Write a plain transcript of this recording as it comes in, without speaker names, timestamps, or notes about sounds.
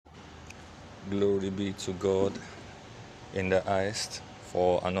Glory be to God in the highest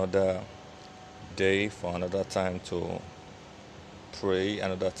for another day, for another time to pray,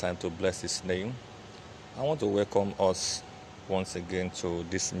 another time to bless His name. I want to welcome us once again to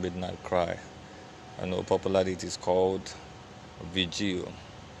this midnight cry. I know popularly it is called Vigil.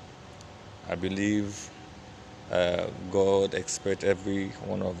 I believe God expects every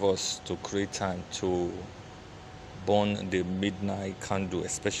one of us to create time to burn the midnight candle,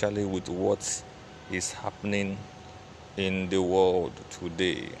 especially with what is happening in the world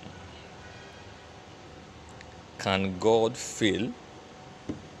today. Can God fail?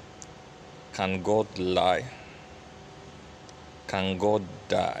 Can God lie? Can God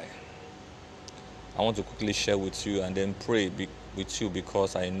die? I want to quickly share with you and then pray with you,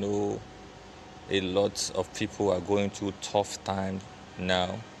 because I know a lot of people are going through tough times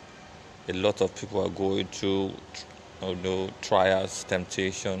now. A lot of people are going through trials,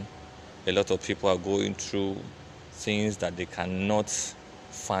 temptation. A lot of people are going through things that they cannot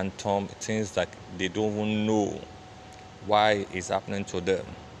fathom, things that they don't even know why it's happening to them.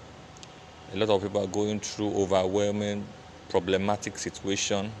 A lot of people are going through overwhelming, problematic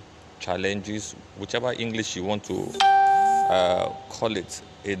situation, challenges, whichever English you want to call it.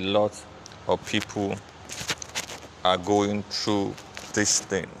 A lot of people are going through this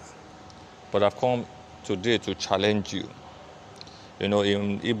thing. But I've come today to challenge you.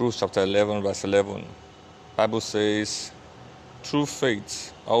 In Hebrews chapter 11, verse 11, Bible says, through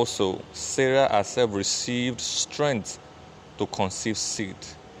faith also Sarah herself received strength to conceive seed,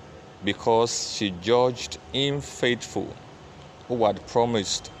 because she judged him faithful who had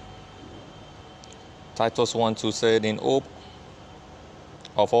promised. Titus 1:2 said, in hope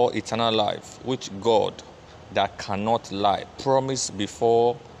of all eternal life, which God, that cannot lie, promised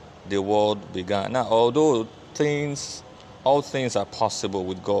before the world began. Now, although all things are possible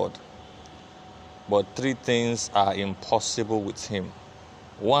with God, but three things are impossible with Him.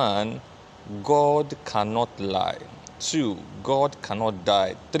 1, God cannot lie. 2, God cannot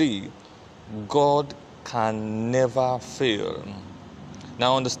die. 3, God can never fail.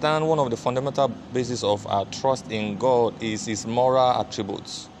 Now understand, one of the fundamental bases of our trust in God is His moral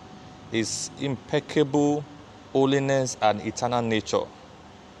attributes, His impeccable holiness and eternal nature.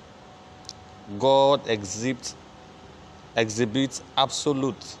 God exhibits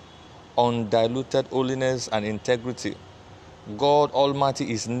absolute, undiluted holiness and integrity. God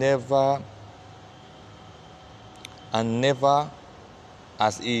Almighty is never,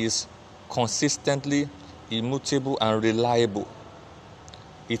 as He is consistently immutable and reliable.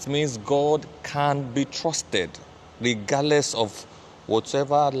 It means God can be trusted regardless of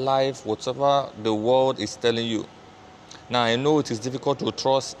whatever the world is telling you. Now, I know it is difficult to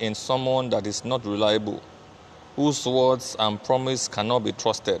trust in someone that is not reliable, whose words and promise cannot be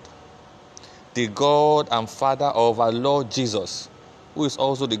trusted. The God and Father of our Lord Jesus, who is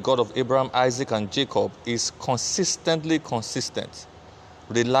also the God of Abraham, Isaac, and Jacob, is consistently consistent,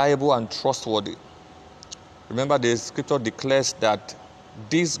 reliable, and trustworthy. Remember, the scripture declares that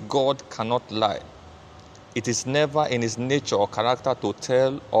this God cannot lie. It is never in His nature or character to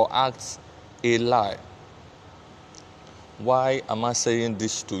tell or act a lie. Why am I saying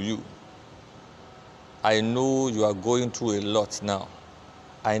this to you? I know you are going through a lot now.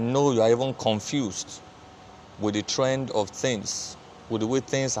 I know you are even confused with the trend of things, with the way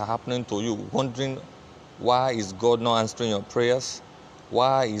things are happening to you, wondering, why is God not answering your prayers?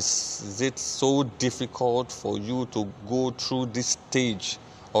 Why is it so difficult for you to go through this stage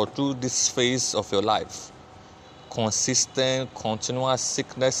or through this phase of your life? Consistent, continuous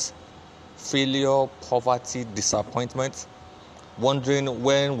sickness, failure, poverty, disappointment, wondering,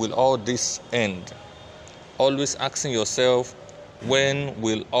 when will all this end? Always asking yourself, when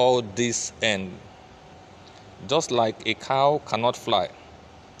will all this end? Just like a cow cannot fly,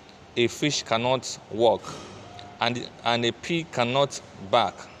 a fish cannot walk, and a pig cannot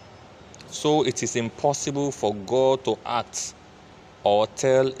bark, so it is impossible for God to act or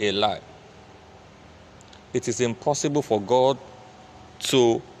tell a lie. It is impossible for God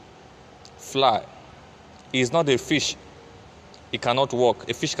to fly. He is not a fish. He cannot walk.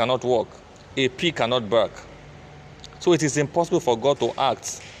 A fish cannot walk. A pig cannot bark. So it is impossible for God to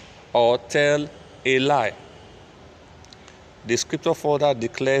act or tell a lie. The scripture further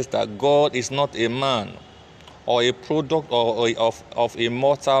declares that God is not a man or a product of a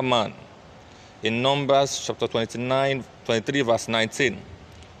mortal man. In Numbers chapter 23 verse 19,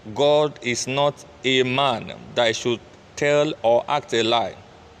 God is not a man that he should tell or act a lie,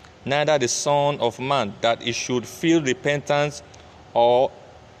 neither the Son of Man that he should feel repentance or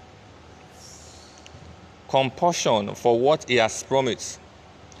compulsion for what He has promised.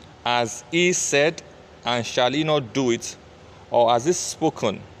 Has he said, and shall he not do it? Or has he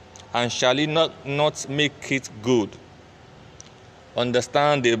spoken, and shall he not make it good?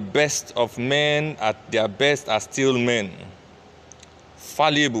 Understand, the best of men at their best are still men.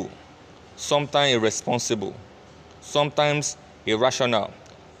 Fallible, sometimes irresponsible, sometimes irrational,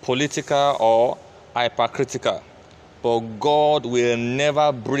 political or hypercritical. But God will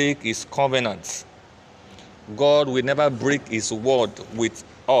never break his covenant. God will never break his word with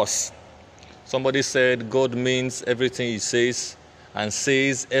us. Somebody said God means everything he says and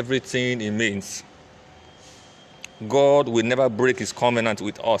says everything he means. God will never break his covenant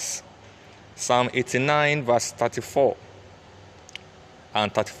with us. Psalm 89 verse 34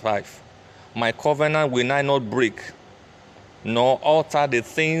 and 35. My covenant will I not break, nor alter the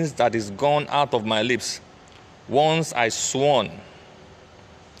things that is gone out of my lips. Once I sworn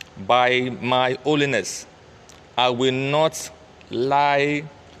by my holiness, I will not lie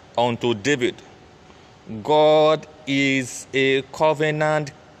unto David. God is a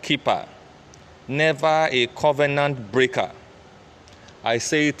covenant keeper, never a covenant breaker. I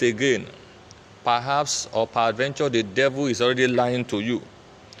say it again. Perhaps or peradventure the devil is already lying to you.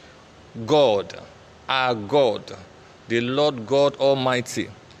 God, our God, the Lord God Almighty,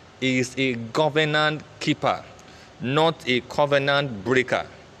 is a covenant keeper, not a covenant breaker.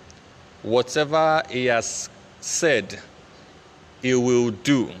 Whatever he has said, he will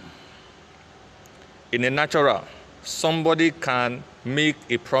do. In the natural, somebody can make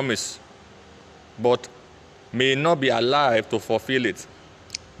a promise, but may not be alive to fulfill it.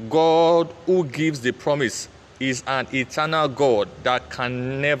 God who gives the promise is an eternal God that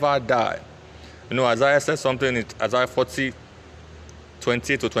can never die. You know, Isaiah said something in Isaiah 40,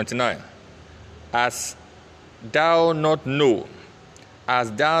 20 to 29. As thou not know,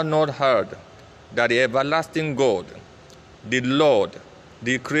 as thou not heard, that the everlasting God, the Lord,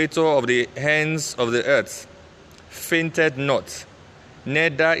 the creator of the ends of the earth, fainted not,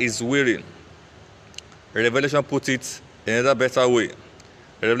 neither is weary. Revelation put it in another better way.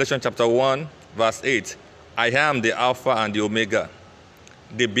 Revelation chapter 1, verse 8. I am the Alpha and the Omega,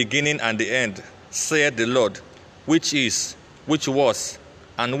 the beginning and the end, saith the Lord, which is, which was,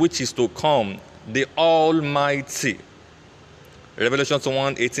 and which is to come, the Almighty. Revelation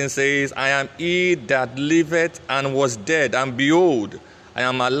 1:18 says, I am he that liveth and was dead, and behold, I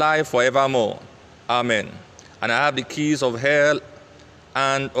am alive forevermore. Amen. And I have the keys of hell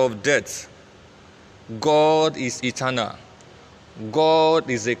and of death. God is eternal. God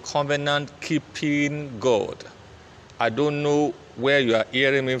is a covenant-keeping God. I don't know where you are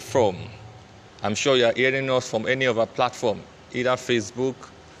hearing me from. I'm sure you are hearing us from any of our platforms, either Facebook,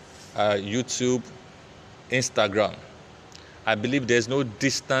 YouTube, Instagram. I believe there's no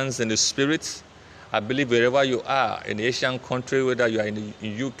distance in the spirit. I believe wherever you are, in the Asian country, whether you are in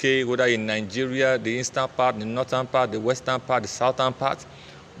the UK, whether in Nigeria, the eastern part, the northern part, the western part, the southern part,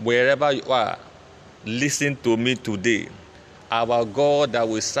 wherever you are, listen to me today. Our God that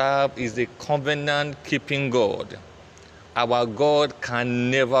we serve is a covenant-keeping God. Our God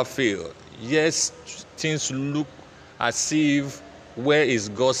can never fail. Yes, things look as if, where is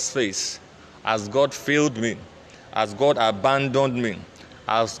God's face? Has God failed me? Has God abandoned me?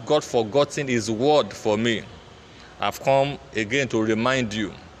 Has God forgotten his word for me? I've come again to remind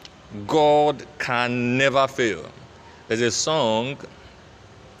you, God can never fail. There's a song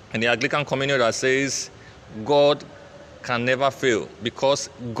in the Anglican communion that says, God can never fail because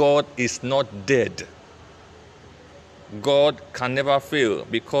God is not dead. God can never fail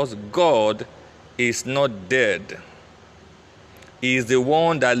because God is not dead. He is the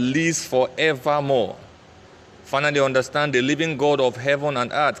one that lives forevermore. Finally, understand the living God of heaven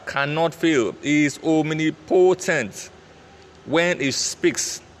and earth cannot fail. He is omnipotent. When he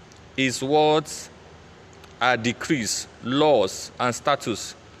speaks, his words are decrees, laws, and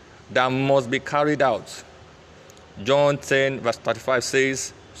statutes that must be carried out. John 10 verse 35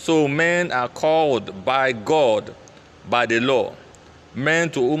 says, so men are called by God by the law, men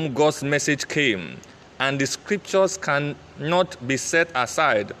to whom God's message came, and the scriptures cannot be set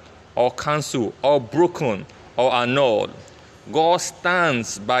aside or cancelled or broken or annulled. God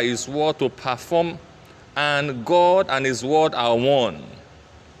stands by his word to perform, and God and his word are one.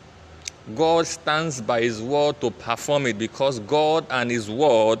 God stands by his word to perform it because God and his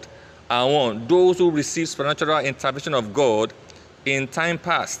word are one. Those who received supernatural intervention of God in time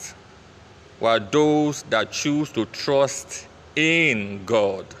past were those that choose to trust in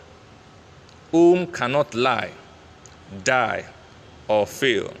God, whom cannot lie, die, or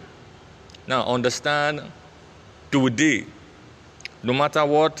fail. Now understand, today, no matter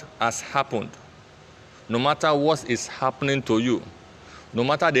what has happened, no matter what is happening to you, No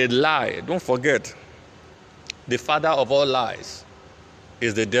matter the lie, don't forget, the father of all lies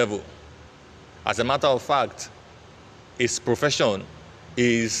is the devil. As a matter of fact, his profession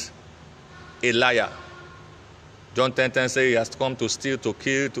is a liar. John 10:10 says he has come to steal, to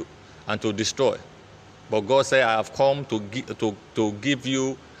kill, and to destroy. But God said, I have come to give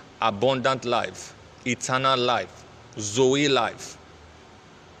you abundant life, eternal life, Zoe life.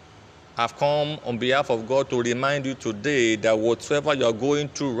 I've come on behalf of God to remind you today that whatsoever you are going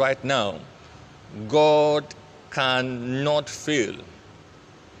through right now, God cannot fail.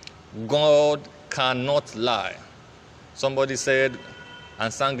 God cannot lie. Somebody said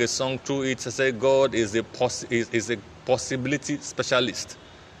and sang a song through it to say God is a possibility specialist.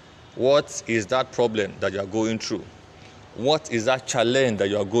 What is that problem that you are going through? What is that challenge that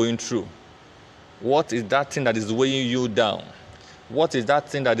you are going through? What is that thing that is weighing you down? What is that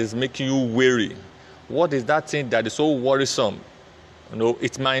thing that is making you weary? What is that thing that is so worrisome? You know,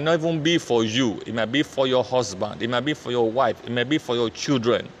 it might not even be for you. It might be for your husband. It might be for your wife. It might be for your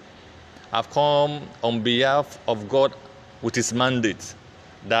children. I've come on behalf of God with his mandate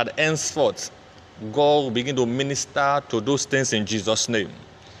that henceforth God will begin to minister to those things in Jesus' name.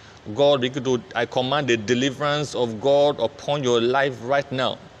 I command the deliverance of God upon your life right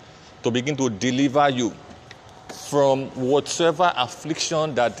now to begin to deliver you from whatsoever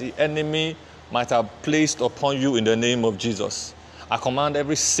affliction that the enemy might have placed upon you in the name of Jesus. I command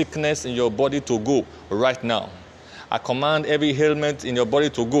every sickness in your body to go right now. I command every ailment in your body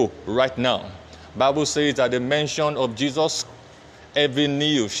to go right now. Bible says at the mention of Jesus, every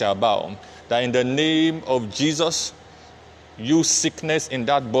knee shall bow. That in the name of Jesus, you sickness in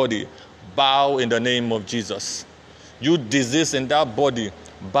that body, bow in the name of Jesus. You disease in that body,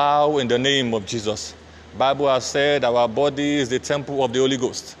 bow in the name of Jesus. Bible has said our body is the temple of the Holy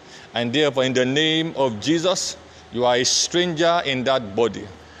Ghost. And therefore, in the name of Jesus, you are a stranger in that body.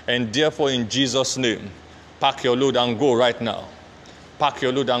 And therefore, in Jesus' name, pack your load and go right now. Pack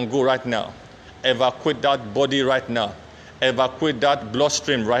your load and go right now. Evacuate that body right now. Evacuate that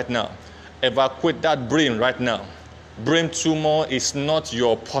bloodstream right now. Evacuate that brain right now. Brain tumor is not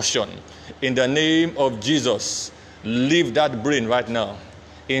your portion. In the name of Jesus, leave that brain right now.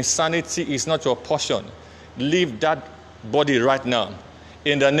 Insanity is not your portion. Leave that body right now.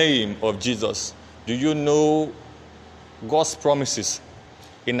 In the name of Jesus. Do you know God's promises?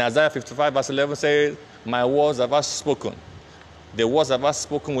 In Isaiah 55 verse 11 says, my words have I spoken. The words have I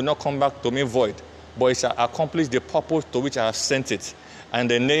spoken will not come back to me void, but it shall accomplish the purpose to which I have sent it.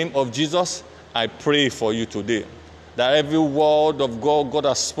 And in the name of Jesus, I pray for you today that every word of God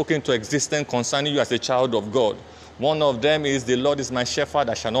has spoken to existence concerning you as a child of God. One of them is, the Lord is my shepherd,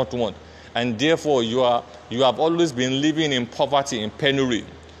 I shall not want. And therefore, you have always been living in poverty, in penury.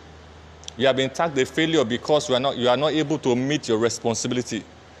 You have been tagged a failure because you are not able to meet your responsibility.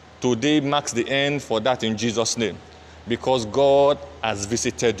 Today marks the end for that in Jesus' name. Because God has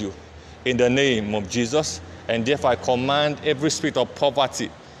visited you in the name of Jesus. And therefore, I command every spirit of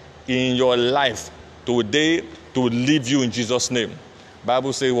poverty in your life today to leave you in Jesus' name.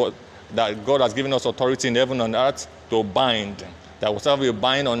 Bible says that God has given us authority in heaven and earth to bind. That whatever you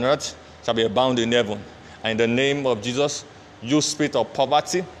bind on earth shall be bound in heaven. And in the name of Jesus, you spirit of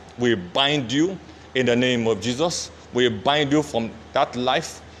poverty, we bind you in the name of Jesus. We bind you from that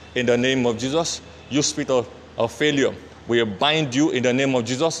life in the name of Jesus. You spirit of failure, we bind you in the name of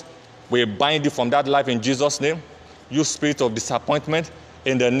Jesus. We bind you from that life in Jesus' name. You spirit of disappointment,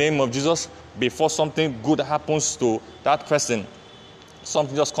 in the name of Jesus. Before something good happens to that person,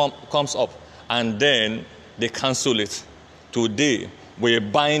 something just comes up and then they cancel it. Today, we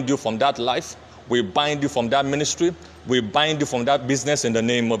bind you from that life. We bind you from that ministry. We bind you from that business in the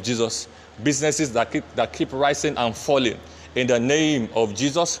name of Jesus. Businesses that keep rising and falling. In the name of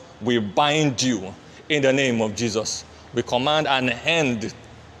Jesus, we bind you. In the name of Jesus, we command an end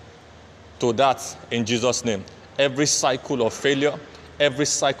to that in Jesus' name. Every cycle of failure, every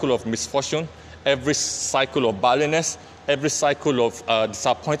cycle of misfortune, every cycle of barrenness, every cycle of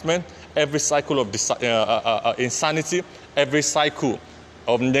disappointment, every cycle of insanity, every cycle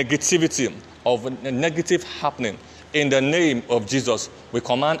of negativity, of negative happening. In the name of Jesus, we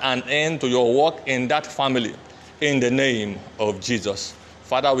command an end to your work in that family. In the name of Jesus.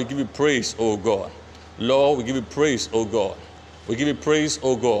 Father, we give you praise, oh God. Lord, we give you praise, oh God. We give you praise,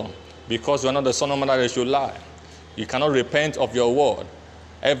 oh God, because you are not the son of man that you should lie. You cannot repent of your word.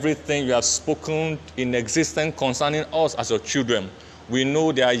 Everything you have spoken in existence concerning us as your children, we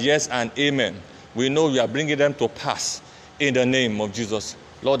know they are yes and amen. We know you are bringing them to pass in the name of Jesus.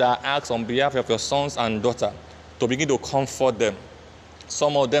 Lord, I ask on behalf of your sons and daughters to begin to comfort them.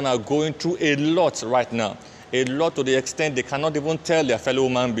 Some of them are going through a lot right now. A lot to the extent they cannot even tell their fellow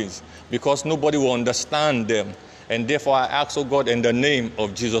human beings because nobody will understand them. And therefore I ask, oh God, in the name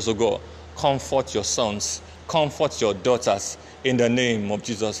of Jesus, oh God, comfort your sons, comfort your daughters in the name of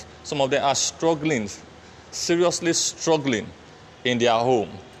Jesus. Some of them are struggling, seriously struggling in their home,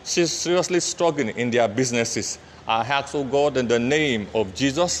 seriously struggling in their businesses. I ask, oh God, in the name of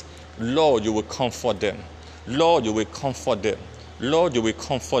Jesus, Lord, you will comfort them. Lord, you will comfort them. Lord, you will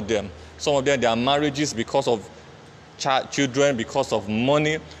comfort them. Some of them, their marriages because of children, because of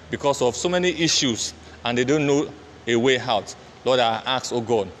money, because of so many issues, and they don't know a way out. Lord, I ask, oh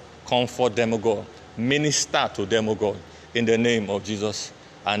God, comfort them, oh God. Minister to them, oh God, in the name of Jesus.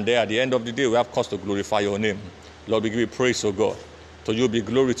 And there, at the end of the day, we have cause to glorify your name. Lord, we give you praise, oh God. To you be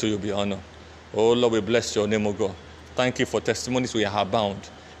glory, to you be honor. Oh Lord, we bless your name, oh God. Thank you for testimonies we are bound.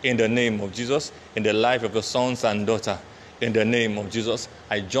 In the name of Jesus, in the life of your sons and daughter. In the name of Jesus,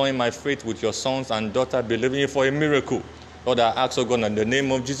 I join my faith with your sons and daughter, believing you for a miracle. Lord, I ask, oh God, in the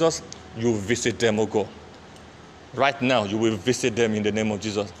name of Jesus, you visit them, oh God. Right now, you will visit them in the name of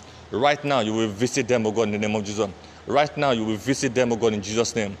Jesus. Right now, you will visit them, oh God, in the name of Jesus. Right now, you will visit them, oh God, in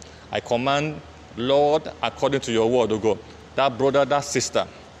Jesus' name. I command, Lord, according to your word, oh God, that brother, that sister,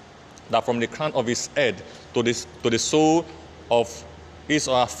 that from the crown of his head to the sole of his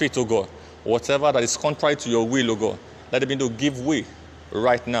or her feet, oh God, whatever that is contrary to your will, oh God, let it be to give way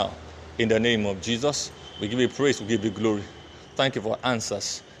right now. In the name of Jesus, we give you praise, we give you glory. Thank you for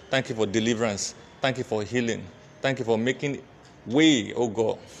answers. Thank you for deliverance. Thank you for healing. Thank you for making way, oh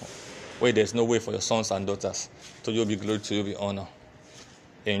God, where there's no way for your sons and daughters. To you be glory, to you be honor.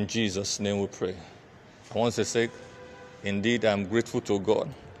 In Jesus' name we pray. I want to say, indeed, I'm grateful to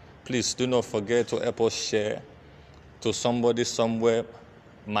God. Please do not forget to help us share to somebody somewhere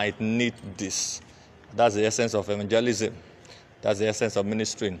might need this. That's the essence of evangelism. That's the essence of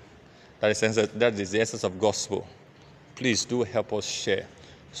ministering. That is the essence of gospel. Please do help us share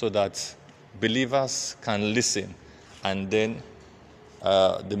so that believers can listen and then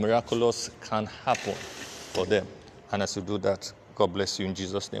the miraculous can happen for them. And as you do that, God bless you in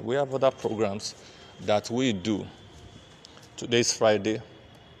Jesus' name. We have other programs that we do. Today's Friday.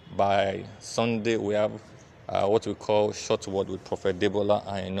 By Sunday, we have what we call Short Word with Prophet Debola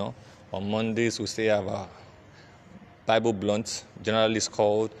Aino. On Mondays, we still have a Bible Blunt. Generally, it's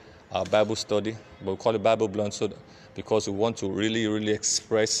called Bible Study, but we call it Bible Blunt because we want to really, really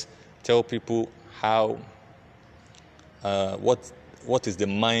tell people how, what is the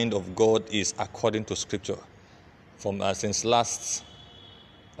mind of God is according to Scripture. From since last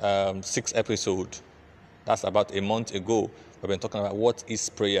 6 episodes, that's about a month ago, we've been talking about what is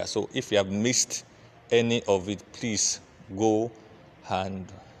prayer. So if you have missed any of it, please go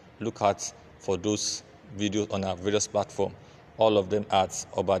and look out for those videos on our various platforms. All of them at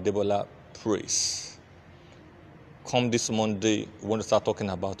Obadebola Praise. Come this Monday, we want to start talking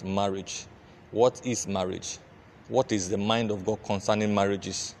about marriage. What is marriage? What is the mind of God concerning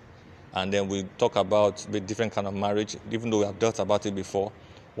marriages? And then we talk about the different kind of marriage, even though we have dealt about it before.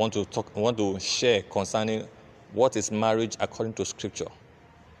 Want to share concerning what is marriage according to Scripture,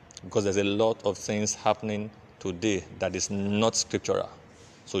 because there's a lot of things happening today that is not scriptural.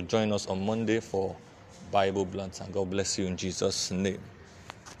 So join us on Monday for Bible Blunt, and God bless you in Jesus' name.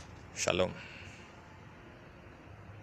 Shalom.